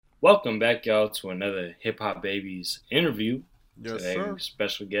Welcome back, y'all, to another Hip Hop Babies interview. Yes, Today, sir.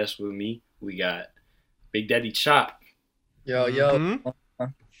 special guest with me. We got Big Daddy Chop. Yo, yo. Mm-hmm.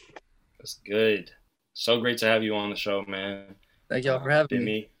 That's good. So great to have you on the show, man. Thank y'all for having Been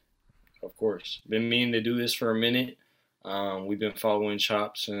me. me, of course. Been meaning to do this for a minute. We've been following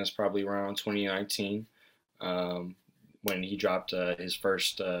Chop since probably around 2019, um, when he dropped his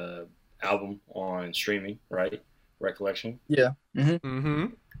first album on streaming, right? Recollection. Yeah. Mm-hmm.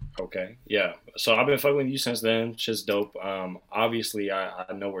 Okay, yeah. So I've been fucking with you since then. Just dope. Obviously, I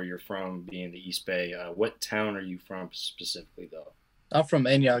know where you're from, being the East Bay. What town are you from specifically, though? I'm from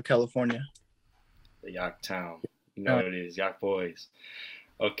Antioch, California. The Yacht town. You know Uh, what it is, Yacht boys.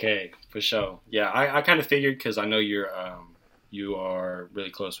 Okay, for sure. Yeah, I kind of figured because I know you are really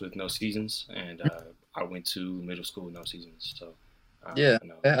close with No Seasons, and I went to middle school with No Seasons, so yeah. I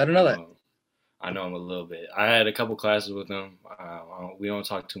know I don't I know that. know I know him a little bit. I had a couple classes with him. We don't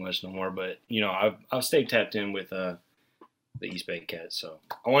talk too much no more, but I've stayed tapped in with the East Bay Cats. So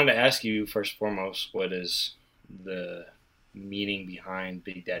I wanted to ask you first and foremost, what is the meaning behind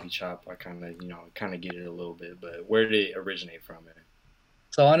Big Daddy Chop? I kind of get it a little bit, but where did it originate from, man?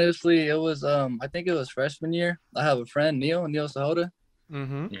 So honestly, it was I think it was freshman year. I have a friend, Neil Sahota.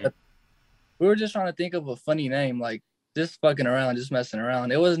 Mm-hmm. Mm-hmm. We were just trying to think of a funny name, like just fucking around, just messing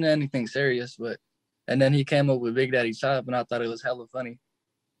around. It wasn't anything serious, but and then he came up with Big Daddy Chop, and I thought it was hella funny.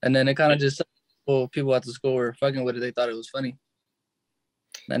 And then it kind of It, just well, people at the school were fucking with it. They thought it was funny,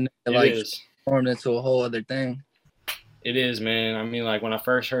 and it it like is. formed into a whole other thing. It is, man. I mean, like when I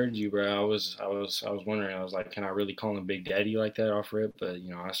first heard you, bro, I was wondering. I was like, can I really call him Big Daddy like that off rip? But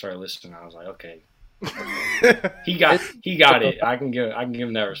I started listening. I was like, okay, he got It's he got it. I can give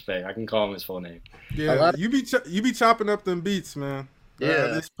him that respect. I can call him his full name. a Yeah, lot. you be chopping up them beats, man.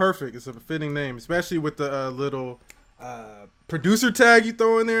 Yeah, It's perfect. It's a fitting name, especially with the little producer tag you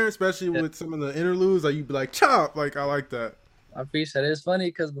throw in there, especially yeah. with some of the interludes. Like you be like chop. Like I like that. I appreciate it. It's funny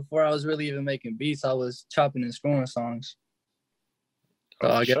because before I was really even making beats, I was chopping and screwing songs. So Oh,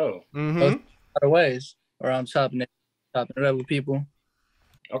 for I guess sure. those Mm-hmm. other ways, or I'm chopping it up with people.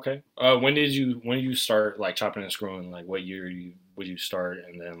 Okay. When did you start like chopping and screwing? Like what year would you start,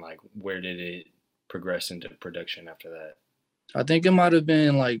 and then like where did it progress into production after that? I think it might have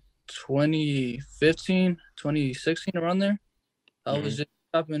been like 2015, 2016, around there. I was Hmm. just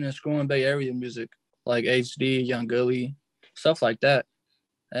chopping and screwing Bay Area music, like HD, Young Gully, stuff like that.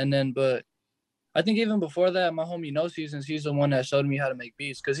 And then, but I think even before that, my homie No Seasons, he's the one that showed me how to make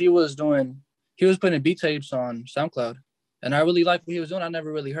beats because he was putting beat tapes on SoundCloud. And I really liked what he was doing. I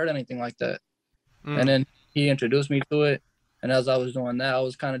never really heard anything like that. And Mm. then he introduced me to it. And as I was doing that, I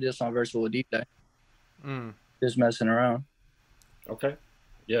was kind of just on virtual DJ, Mm. just messing around. Okay.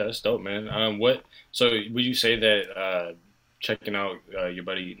 Yeah, that's dope, man. What? So would you say that checking out your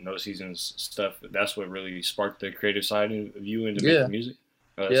buddy No Seasons stuff, that's what really sparked the creative side of you into Yeah, making music?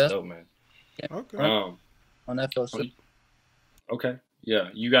 Oh, that's yeah. dope, man. Okay. Um. On FLC. Okay. Yeah.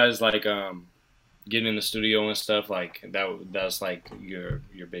 You guys like getting in the studio and stuff like that. That's like your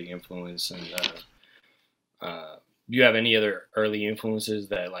big influence. And do you have any other early influences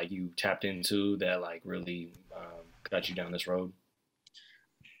that like you tapped into that like really got you down this road?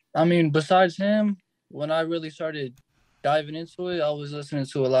 I mean, besides him, when I really started diving into it, I was listening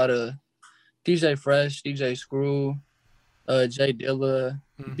to a lot of DJ Fresh, DJ Screw, Jay Dilla,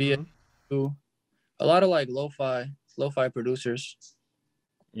 Mm-hmm. BS2, a lot of like lo-fi producers.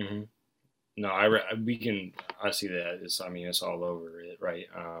 Hmm. No, we can. I see that. I mean, it's all over it, right?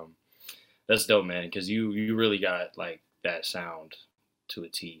 That's dope, man. Because you really got like that sound to a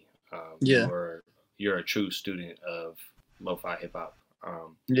T. Yeah, You're a true student of lo-fi hip hop.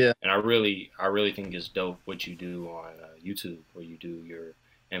 yeah. And I really think it's dope what you do on YouTube, where you do your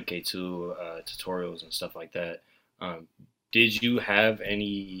MK2 tutorials and stuff like that. Um, did you have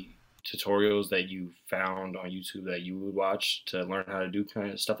any tutorials that you found on YouTube that you would watch to learn how to do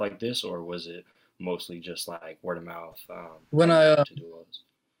kind of stuff like this, or was it mostly just like word of mouth, how When you I got uh, to do all this?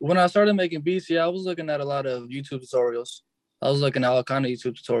 when I started making beats, yeah, I was looking at a lot of YouTube tutorials. I was looking at all kind of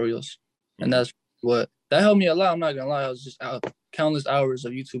YouTube tutorials, and Hmm. that's what that helped me a lot. I'm not gonna lie, I was just out countless hours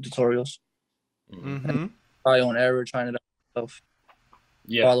of YouTube tutorials, Hmm. and Mm-hmm. trial and error, trying it out myself,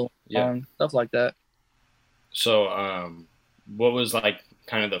 Yeah, following yeah. along, stuff like that. So, what was like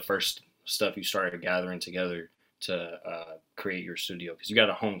kind of the first stuff you started gathering together to create your studio? Because you got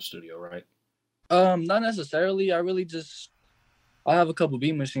a home studio, right? Not necessarily. I have a couple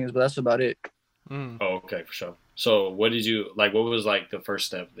beat machines, but that's about it. Mm. Oh, okay, for sure. So, what did you like? What was like the first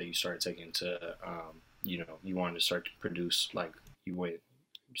step that you started taking to, you wanted to start to produce? Like, you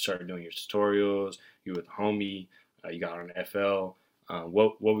started doing your tutorials. You with a homie. You got on FL.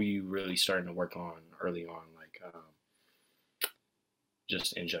 What were you really starting to work on early on, like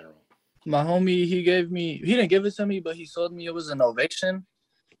just in general? My homie, he didn't give it to me, but he sold me, it was an Ovation.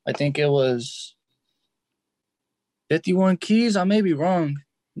 I think it was 51 keys. I may be wrong,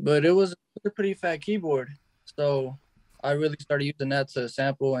 but it was a pretty fat keyboard. So I really started using that to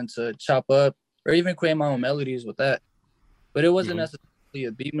sample and to chop up or even create my own melodies with that. But it wasn't necessarily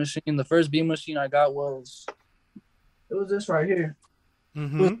a beat machine. The first beat machine I got was this right here.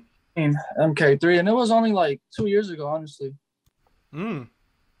 It was MK3, and it was only like 2 years ago, honestly. So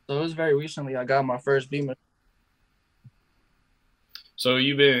it was very recently I got my first beat machine. So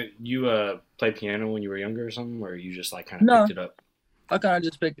you play piano when you were younger or something, or you just like kind of picked it up? I kind of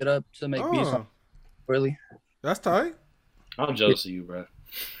just picked it up to make beats. Really, that's tight. I'm jealous of you, bro.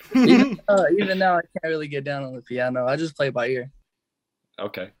 Even now, I can't really get down on the piano. I just play by ear.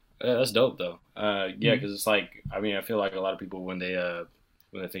 Okay, that's dope though. Yeah, because it's like, I mean, I feel like a lot of people when they're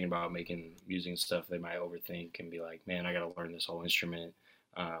thinking about making music and stuff, they might overthink and be like, man, I gotta learn this whole instrument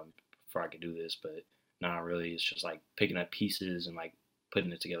before I can do this. But not really. It's just like picking up pieces and like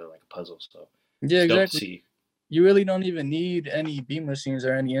putting it together like a puzzle. So yeah, exactly. You really don't even need any beat machines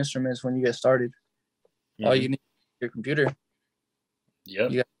or any instruments when you get started. All you need is your computer.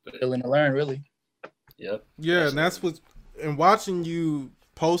 Yep. You got to willing to learn, really. Yep. Yeah, and that's what. And watching you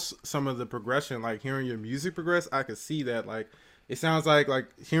post some of the progression, like hearing your music progress, I could see that. Like, it sounds like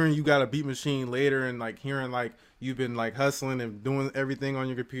hearing you got a beat machine later, and like hearing like you've been like hustling and doing everything on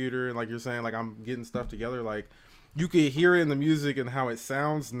your computer, and like you're saying like I'm getting stuff together. Like, you could hear it in the music and how it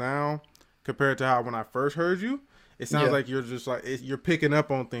sounds now compared to how when I first heard you. It sounds like you're just like you're picking up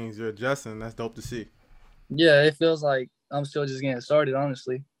on things, you're adjusting. That's dope to see. Yeah, it feels like I'm still just getting started,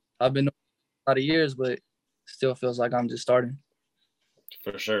 honestly. I've been doing it a lot of years, but still feels like I'm just starting.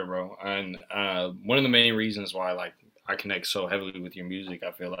 For sure, bro. And one of the main reasons why like I connect so heavily with your music,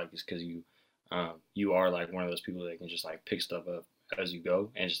 I feel like, is because you are like one of those people that can just like pick stuff up as you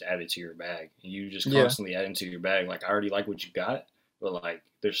go and just add it to your bag. And you just constantly add into your bag. Like, I already like what you got, but like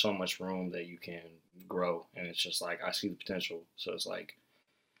there's so much room that you can grow, and it's just like I see the potential. So it's like,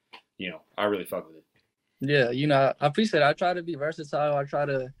 I really fuck with it. Yeah, I appreciate it. I try to be versatile. I try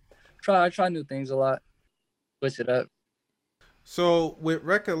new things a lot. Switch it up. So with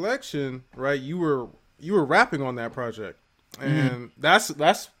Recollection, right? You were rapping on that project, and that's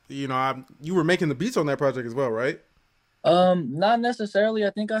you were making the beats on that project as well, right? Not necessarily. I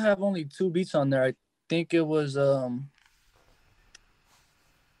think I have only 2 beats on there. I think it was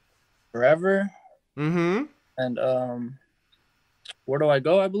Forever. And Where Do I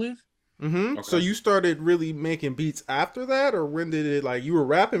Go, I believe. Okay. So you started really making beats after that, or when did it, like, you were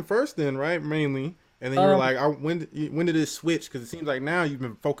rapping first then, right? Mainly. And then you were like, when did it switch? Because it seems like now you've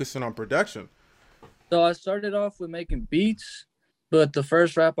been focusing on production. So I started off with making beats, but the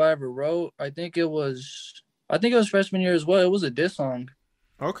first rap I ever wrote, I think it was freshman year as well. It was a diss song.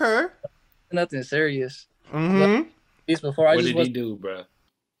 Okay. Nothing serious. Beats before. What did he do, bro?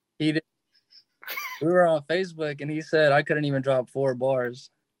 He did. We were on Facebook, and he said I couldn't even drop 4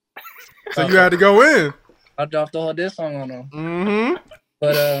 bars. So you had to go in. I dropped the whole diss song on him.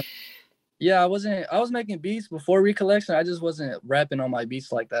 But yeah, I was making beats before Recollection. I just wasn't rapping on my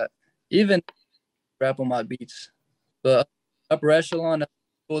beats like that. Even rap on my beats. But Upper Echelon,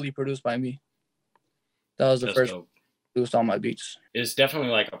 fully produced by me. That was the first produced on my beats. It's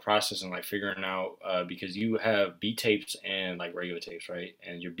definitely like a process and like figuring out because you have beat tapes and like regular tapes, right?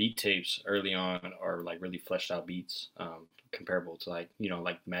 And your beat tapes early on are like really fleshed out beats, comparable to like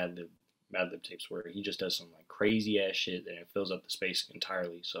like Madlib tapes where he just does some like crazy ass shit and it fills up the space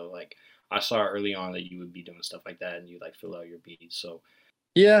entirely. So like I saw early on that you would be doing stuff like that and you like fill out your beats. So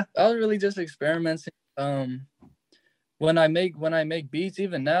yeah, I was really just experimenting. When I make beats,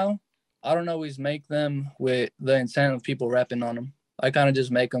 even now, I don't always make them with the intent of people rapping on them. I kind of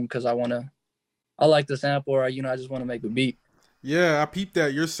just make them because I like the sample, or I just want to make a beat. Yeah, I peeped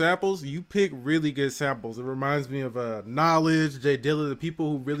that. Your samples, you pick really good samples. It reminds me of Knowledge, Jay Dilla, the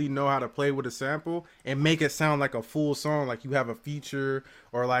people who really know how to play with a sample and make it sound like a full song, like you have a feature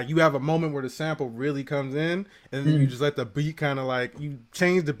or like you have a moment where the sample really comes in and then you just let the beat kind of like, you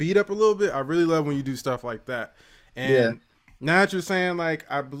change the beat up a little bit. I really love when you do stuff like that. And now that you're saying like,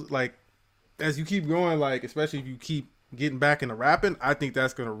 as you keep going, like, especially if you keep getting back into rapping, I think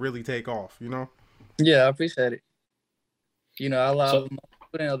that's going to really take off, Yeah, I appreciate it. I love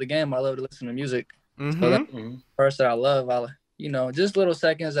putting out the game. I love to listen to music. So that's first that I love. Just little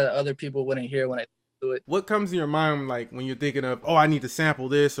seconds that other people wouldn't hear when I do it. What comes to your mind like when you're thinking of, I need to sample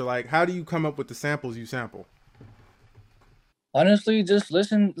this, or like how do you come up with the samples you sample? Honestly, just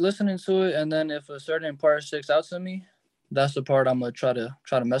listening to it, and then if a certain part sticks out to me, that's the part I'm gonna try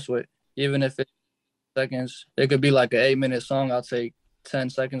to mess with. Even if it's seconds, it could be like an 8-minute song. I'll take 10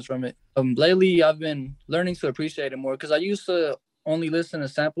 seconds from it. Lately I've been learning to appreciate it more because I used to only listen to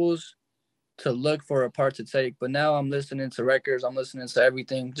samples to look for a part to take, but now I'm listening to records. I'm listening to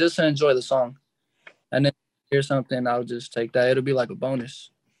everything just to enjoy the song, and then hear something, I'll just take that. It'll be like a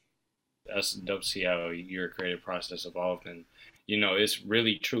bonus. That's dope to see how your creative process evolved, and it's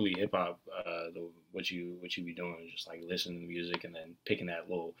really truly hip hop. What you be doing, just like listening to music and then picking that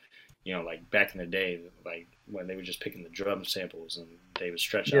little, like back in the day, like when they were just picking the drum samples and they would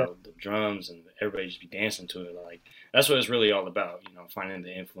stretch Yeah, out the drums and everybody just be dancing to it. Like that's what it's really all about, finding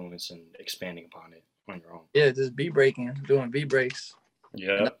the influence and expanding upon it on your own. yeah, just beat breaking, doing beat breaks, and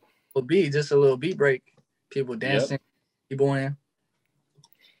that Yep. will be just a little beat break. People Yep. dancing, b-boying.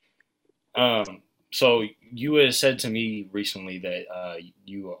 So you had said to me recently that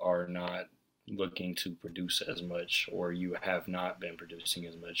you are not looking to produce as much, or you have not been producing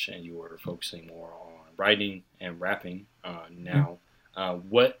as much, and you are focusing more on writing and rapping now.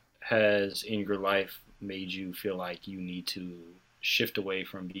 What has in your life made you feel like you need to shift away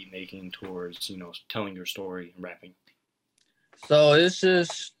from beat making towards, telling your story and rapping? So it's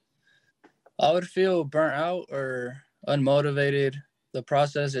just I would feel burnt out or unmotivated. The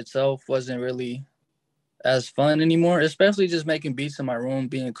process itself wasn't really as fun anymore, especially just making beats in my room,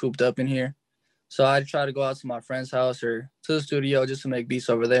 being cooped up in here. So I try to go out to my friend's house or to the studio just to make beats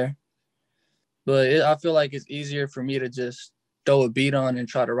over there. But I feel like it's easier for me to just throw a beat on and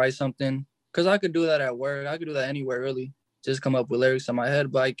try to write something because I could do that at work. I could do that anywhere really. Just come up with lyrics in my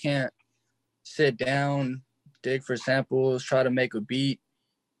head, but I can't sit down, dig for samples, try to make a beat.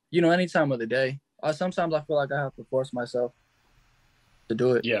 Any time of the day. Sometimes I feel like I have to force myself to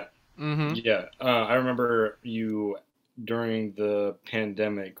do it. Yeah. Mm-hmm. Yeah, I remember you during the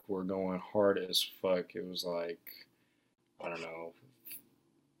pandemic were going hard as fuck. It was like, I don't know,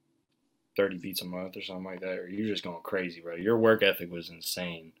 30 beats a month or something like that, or you're just going crazy, bro. Your work ethic was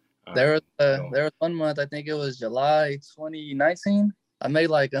insane. Going, There was 1 month, I think it was July 2019. I made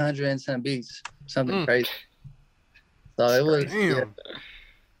like 110 beats, something crazy. So it's it was, crazy. yeah, Damn.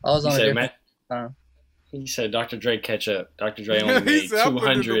 I was He on a said, different man, time. he said, Dr. Dre catch up. Dr. Dre only He made said, I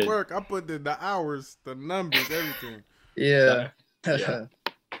put in the 200. work. I put in the hours, the numbers, everything. Yeah. Yeah.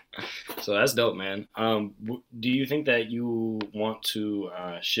 So that's dope, man. Do you think that you want to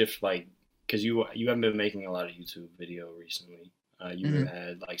shift, like, because you haven't been making a lot of YouTube video recently. You Mhm.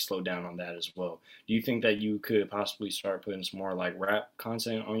 had like slowed down on that as well. Do you think that you could possibly start putting some more like rap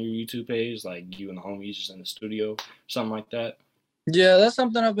content on your YouTube page, like you and the homies just in the studio, something like that? Yeah, that's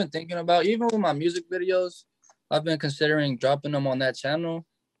something I've been thinking about. Even with my music videos, I've been considering dropping them on that channel.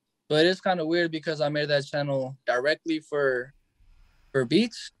 But it's kind of weird because I made that channel directly for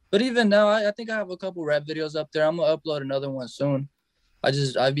beats. But even now, I think I have a couple rap videos up there. I'm gonna upload another one soon.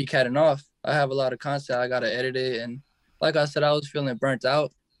 I be catting off. I have a lot of content. I gotta edit it, and like I said, I was feeling burnt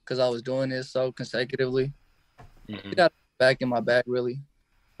out because I was doing this so consecutively. I Hmm. got back in my bag really,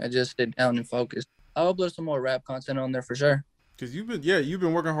 and just sit down and focus. I'll upload some more rap content on there for sure. Cause you've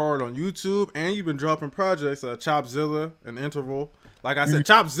been working hard on YouTube and you've been dropping projects, Chopzilla and Interval. Like I Mhm. said,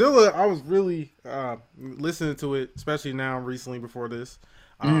 Chopzilla, I was really listening to it, especially now recently before this.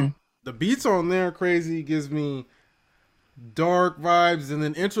 Mhm. The beats on there are crazy, gives me dark vibes, and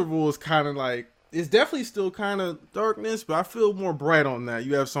then Interval is kind of like it's definitely still kind of darkness, but I feel more bright on that.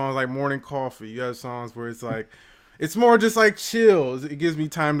 You have songs like Morning Coffee. You have songs where it's like it's more just like chill. It gives me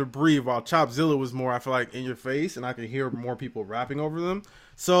time to breathe. While Chopzilla was more, I feel like, in your face, and I can hear more people rapping over them. Mhm.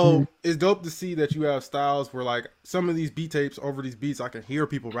 So it's dope to see that you have styles where like some of these beat tapes over these beats, I can hear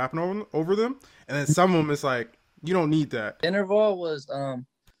people rapping over them, and then some of them it's like you don't need that. Interval was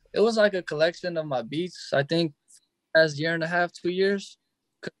it was like a collection of my beats. I think as year and a half, 2 years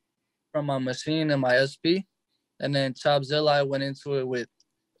from my machine and my SP, and then Chopzilla I went into it with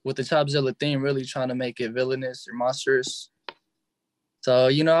the Chopzilla theme, really trying to make it villainous or monstrous. So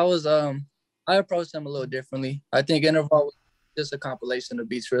I approached them a little differently. I think Interval was just a compilation of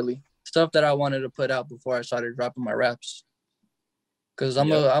beats, really stuff that I wanted to put out before I started dropping my raps. Because Yep.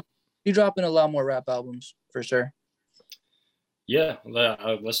 I'm be dropping a lot more rap albums for sure. Yeah,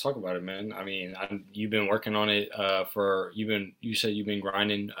 let's talk about it, man. I mean, you've been working on it you said you've been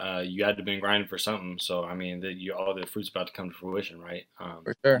grinding. You had to been grinding for something. So I mean, all the fruits about to come to fruition, right? For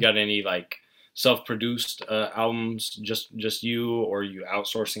You sure. got any like self-produced albums, just you, or you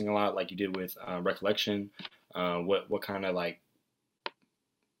outsourcing a lot like you did with Recollection? What kind of like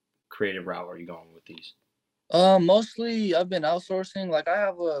creative route are you going with these? Mostly I've been outsourcing. Like I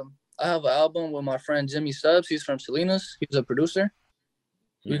have an album with my friend Jimmy Stubbs. He's from Salinas. He's a producer.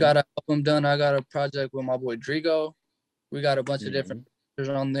 We Hmm. got an album done. I got a project with my boy Drigo. We got a bunch of different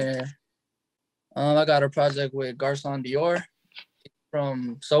producers on there. I got a project with Garcon Dior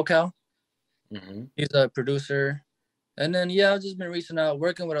from SoCal. He's a producer. And then, yeah, I've just been reaching out,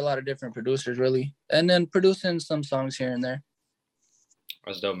 working with a lot of different producers, really. And then producing some songs here and there.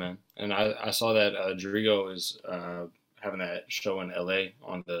 That's dope, man. And I saw that Drigo is having that show in LA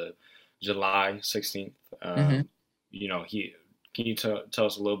on the July 16th. You know, can you tell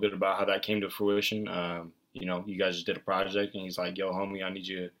us a little bit about how that came to fruition? You know, you guys just did a project and he's like, yo, homie, I need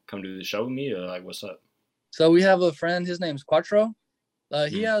you to come do the show with me, or like, what's up? So we have a friend, his name's Quattro.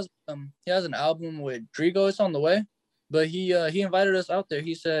 He has an album with Drigo. It's on the way. But he invited us out there.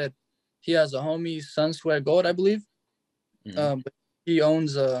 He said he has a homie, Sun Sweat Gold, I believe. But he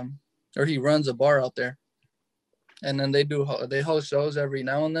owns or he runs a bar out there. And then they host shows every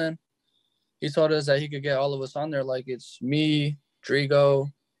now and then. He told us that he could get all of us on there. Like, it's me,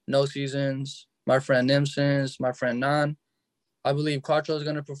 Drigo, No Seasons, my friend Nimsons, my friend Nan. I believe Quattro is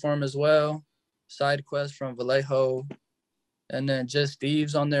going to perform as well. Side Quest from Vallejo. And then Just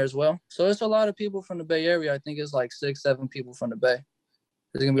Steve's on there as well. So it's a lot of people from the Bay Area. I think it's like 6-7 people from the Bay.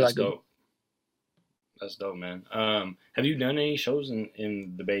 It's going to be like dope. That's dope, man. Have you done any shows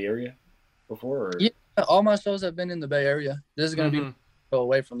in the Bay Area before? Or? Yeah, all my shows have been in the Bay Area. This is going to be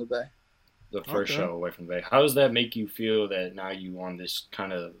away from the Bay. The first show away from the Bay. How does that make you feel that now you on this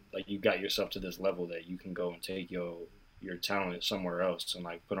kind of, like, you got yourself to this level that you can go and take your talent somewhere else and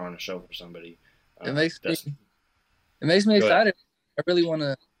like put on a show for somebody? It makes me excited. I really want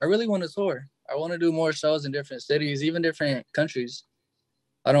to tour. I want to do more shows in different cities, even different countries.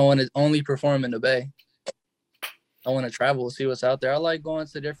 I don't want to only perform in the Bay. I want to travel, see what's out there. I like going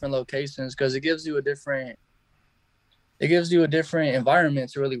to different locations because it gives you a different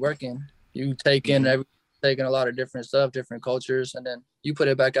environment to really work in. You take in a lot of different stuff, different cultures, and then you put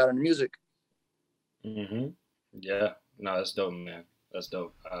it back out in music. Yeah. No, that's dope, man. That's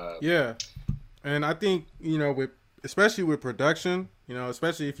dope. Yeah. And I think, you know, especially with production, you know,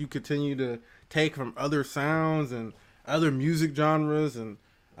 especially if you continue to take from other sounds and other music genres and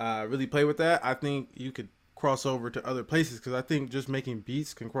really play with that, I think you could cross over to other places, because I think just making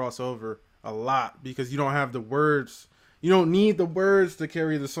beats can cross over a lot because you don't have the words. You don't need the words to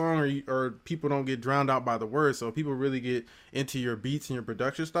carry the song, or people don't get drowned out by the words. So if people really get into your beats and your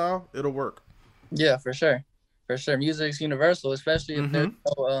production style, it'll work. Yeah, for sure. For sure. Music's universal, especially if there's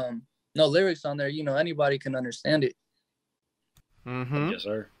no lyrics on there. You know, anybody can understand it. Yes,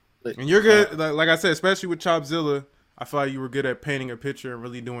 sir. And you're good. Like I said, especially with Chopzilla, I feel like you were good at painting a picture and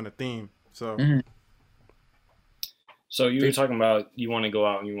really doing a theme. So. So you were talking about you want to go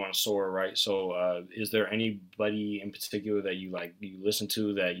out and you want to soar, right? So is there anybody in particular that you listen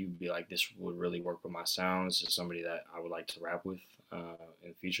to that you'd be like, this would really work with my sound? This is somebody that I would like to rap with in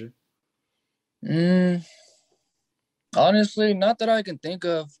the future? Honestly, not that I can think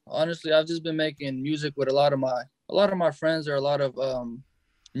of. Honestly, I've just been making music with a lot of my friends, or a lot of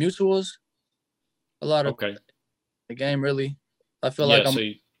mutuals. A lot of the game, really. I feel like I'm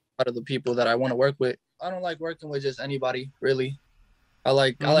a lot of the people that I want to work with. I don't like working with just anybody, really. I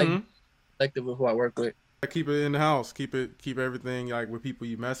like selective with who I work with. Keep it in the house. Keep everything like with people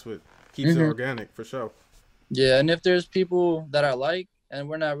you mess with. Keeps it organic for sure. Yeah, and if there's people that I like and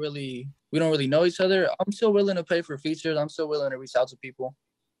we don't really know each other, I'm still willing to pay for features. I'm still willing to reach out to people,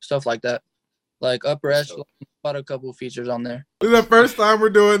 stuff like that. Like Upper Echelon, got a couple of features on there. This is the first time we're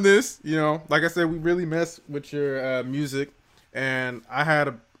doing this. You know, like I said, we really mess with your music, and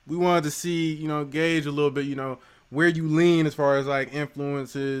we wanted to see, you know, gauge a little bit, you know, where you lean as far as like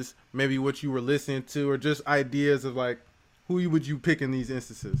influences, maybe what you were listening to, or just ideas of like who would you pick in these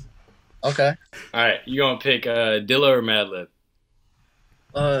instances. Okay. All right, you gonna pick Dilla or Madlib?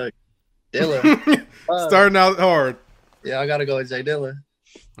 Dilla. Starting out hard. Yeah, I gotta go with Jay Dilla.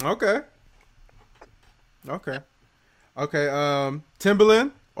 Okay.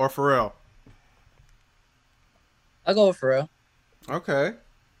 Timbaland or Pharrell? I go with Pharrell. Okay.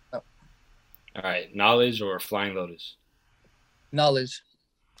 All right, Knowledge or Flying Lotus? Knowledge.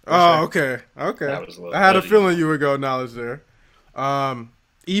 Oh, okay. I had a feeling you would go Knowledge there.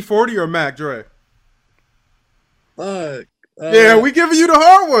 E40 or Mac Dre? Fuck. Yeah, we giving you the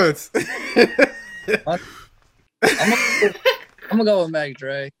hard ones. I'm gonna go with Mac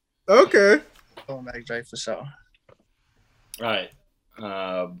Dre. Okay. Go with Mac Dre for sure. All right.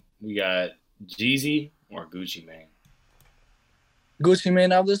 We got Jeezy or Gucci Mane? Gucci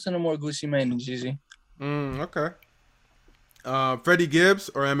Mane. I've listened to more Gucci Mane than Jeezy. Okay. Freddie Gibbs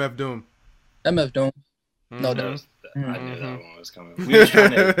or MF Doom? MF Doom. No doubt. I knew that one was coming. We was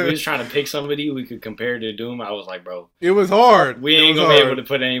trying to pick somebody we could compare to Doom. I was like, bro, it was hard. We ain't gonna be able to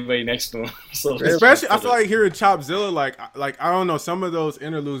put anybody next to him. So especially, I feel like hearing Chopzilla, like I don't know, some of those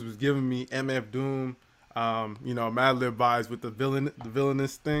interludes was giving me MF Doom, you know, Mad Lib vibes with the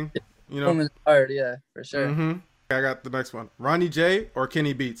villainous thing. You know, Doom is hard, yeah, for sure. I got the next one: Ronnie J or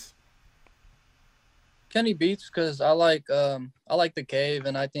Kenny Beats. Kenny Beats, because I like the Cave,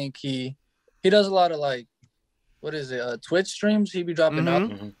 and I think he does a lot of like, what is it, Twitch streams. He be dropping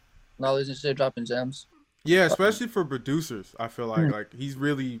knowledge and shit, dropping gems. Yeah, especially for producers, I feel like he's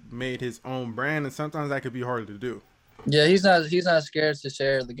really made his own brand, and sometimes that could be hard to do. Yeah, he's not scared to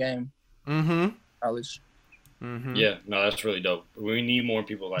share the game. Knowledge. Yeah, no, that's really dope. We need more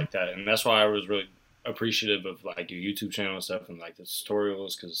people like that, and that's why I was really appreciative of like your YouTube channel and stuff, and like the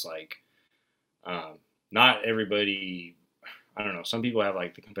tutorials, because like, not everybody. I don't know. Some people have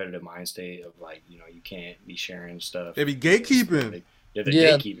like the competitive mind state of like, you know, you can't be sharing stuff. They be gatekeeping. They're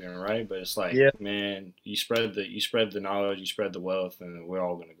gatekeeping, right? But it's like, man, you spread the knowledge, you spread the wealth, and we're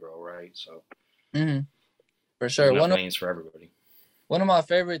all gonna grow, right? So, for sure, enough lanes for everybody. One of my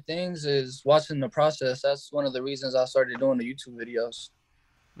favorite things is watching the process. That's one of the reasons I started doing the YouTube videos.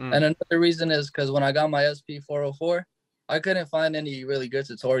 And another reason is because when I got my SP404, I couldn't find any really good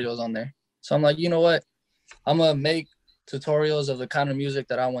tutorials on there. So I'm like, you know what? I'm gonna make tutorials of the kind of music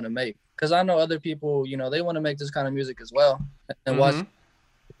that I want to make, because I know other people, you know, they want to make this kind of music as well, and watching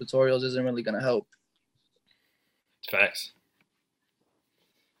tutorials isn't really gonna help. Facts.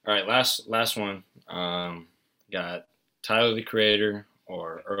 All right, last one. Got Tyler the Creator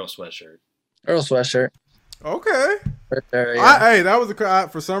or Earl Sweatshirt. Earl Sweatshirt. Okay. Right there, yeah. Hey, that was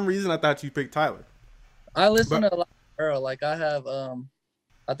for some reason I thought you picked Tyler. I listen to a lot of Earl. Like I have,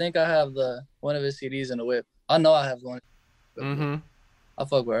 I think I have one of his CDs in the whip. I know I have one. I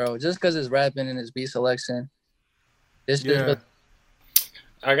fuck with Earl just because his rapping and his beat selection.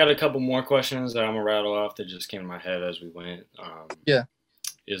 I got a couple more questions that I'm gonna rattle off that just came to my head as we went.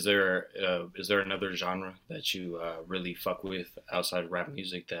 Is there another genre that you really fuck with outside of rap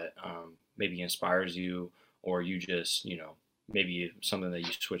music that maybe inspires you, or you just, you know, maybe something that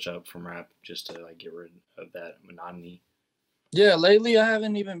you switch up from rap just to like get rid of that monotony? Yeah, lately I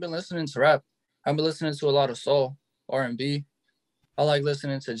haven't even been listening to rap. I've been listening to a lot of soul, R&B. I like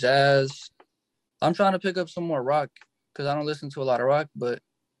listening to jazz. I'm trying to pick up some more rock because I don't listen to a lot of rock, but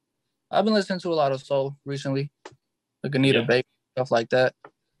I've been listening to a lot of soul recently, like Anita Baker, stuff like that.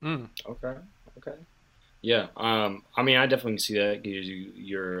 Okay. Yeah. I mean, I definitely see that because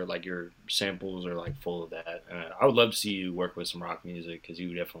your samples are like full of that. I would love to see you work with some rock music because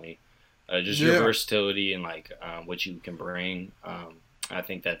you definitely your versatility and like what you can bring. I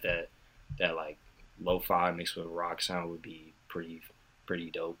think that like lo-fi mixed with rock sound would be pretty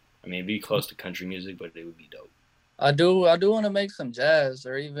dope. I mean, it'd be close to country music, but it would be dope. I do want to make some jazz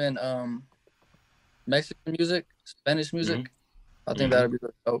or even Mexican music, Spanish music. I think that would be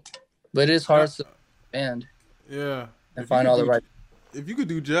really dope. But it's hard to band. Yeah. And find all the right. If you could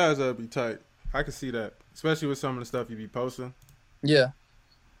do jazz, that'd be tight. I could see that, especially with some of the stuff you be posting. Yeah.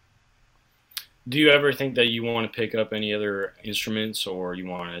 Do you ever think that you want to pick up any other instruments, or you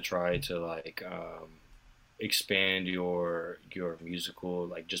want to try to like expand your musical,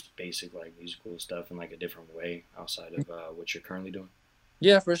 like just basic like musical stuff in like a different way outside of what you're currently doing?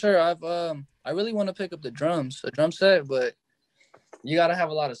 Yeah, for sure. I really want to pick up a drum set, but you gotta have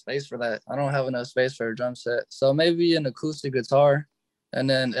a lot of space for that. I don't have enough space for a drum set, so maybe an acoustic guitar, and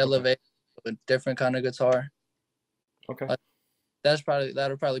then elevate a different kind of guitar. Okay.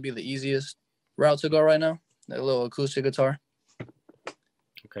 That'll probably be the easiest route to go right now. A little acoustic guitar.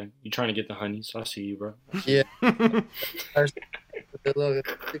 Okay, you trying to get the honeys? I see you, bro. Yeah. The little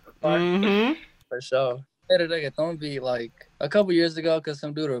acoustic guitar. For sure. I had a reggaeton beat like a couple years ago because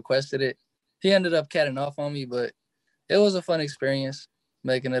some dude requested it. He ended up catting off on me, but it was a fun experience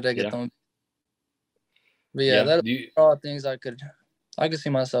making a reggaeton. But that's all things I could see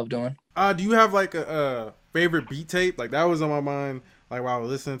myself doing. Do you have like a favorite beat tape? Like that was on my mind. Like while I was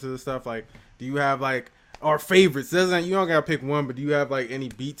listening to this stuff, like do you have like or favorites? You don't gotta pick one, but do you have like any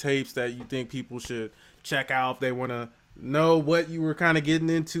beat tapes that you think people should check out if they want to know what you were kind of getting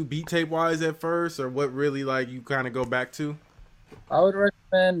into beat tape wise at first, or what really like you kind of go back to? I would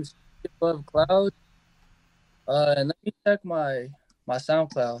recommend Above Cloud. And let me check my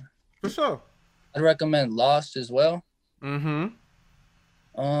SoundCloud. For sure. I'd recommend Lost as well. Let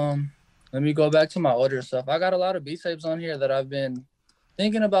me go back to my older stuff. I got a lot of beat tapes on here that I've been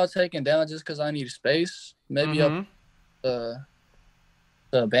thinking about taking down just because I need space. Maybe up the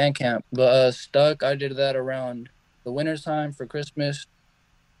Bandcamp. But Stuck, I did that around the wintertime for Christmas.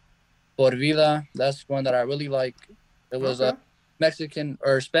 Por Vida, that's one that I really like. It was Okay. Mexican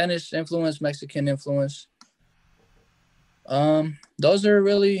or Spanish influence, Mexican influence. Those are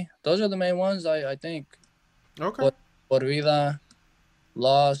the main ones I think. Okay. Por Vida,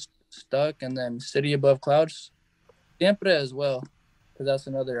 Lost, Stuck, and then City Above Clouds. Siempre as well, because that's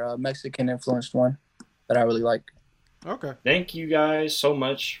another Mexican influenced one that I really like. Okay. Thank you guys so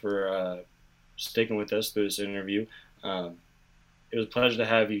much for sticking with us through this interview. It was a pleasure to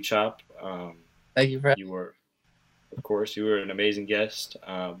have you, Chop. Thank you for. You were, of course, you were an amazing guest.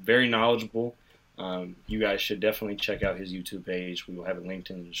 Very knowledgeable. You guys should definitely check out his YouTube page. We will have it linked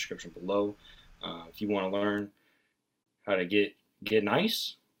in the description below. If you want to learn how to get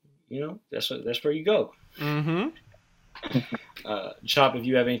nice, that's where you go. Mm-hmm. Chop, if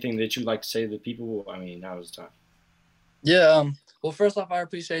you have anything that you'd like to say to the people, I mean, now is the time. Yeah. Well, first off, I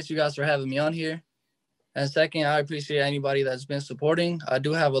appreciate you guys for having me on here, and second, I appreciate anybody that's been supporting. I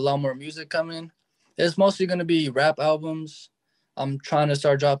do have a lot more music coming. It's mostly going to be rap albums. I'm trying to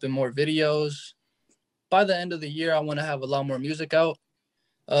start dropping more videos. By the end of the year, I want to have a lot more music out.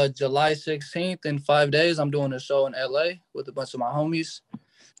 July 16th, in 5 days, I'm doing a show in LA with a bunch of my homies.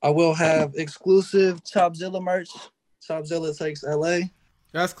 I will have exclusive Chopzilla merch. Chopzilla takes LA.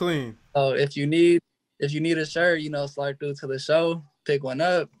 That's clean. So if you need a shirt, slide through to the show, pick one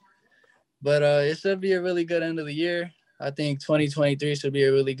up. But it should be a really good end of the year. I think 2023 should be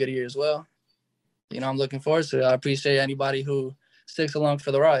a really good year as well. I'm looking forward to it. I appreciate anybody who sticks along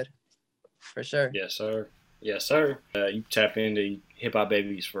for the ride, for sure. Yes, sir. Yes, sir. You tap into Hip Hop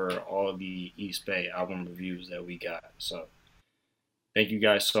Babies for all the East Bay album reviews that we got. So thank you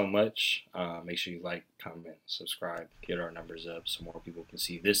guys so much. Make sure you like, comment, subscribe, get our numbers up so more people can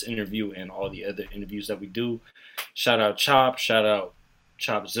see this interview and all the other interviews that we do. Shout out Chop. Shout out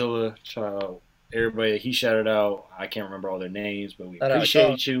Chopzilla. Shout out everybody that he shouted out. I can't remember all their names, but we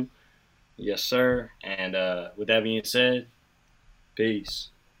appreciate you. Yes, sir. And with that being said, peace.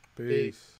 Peace.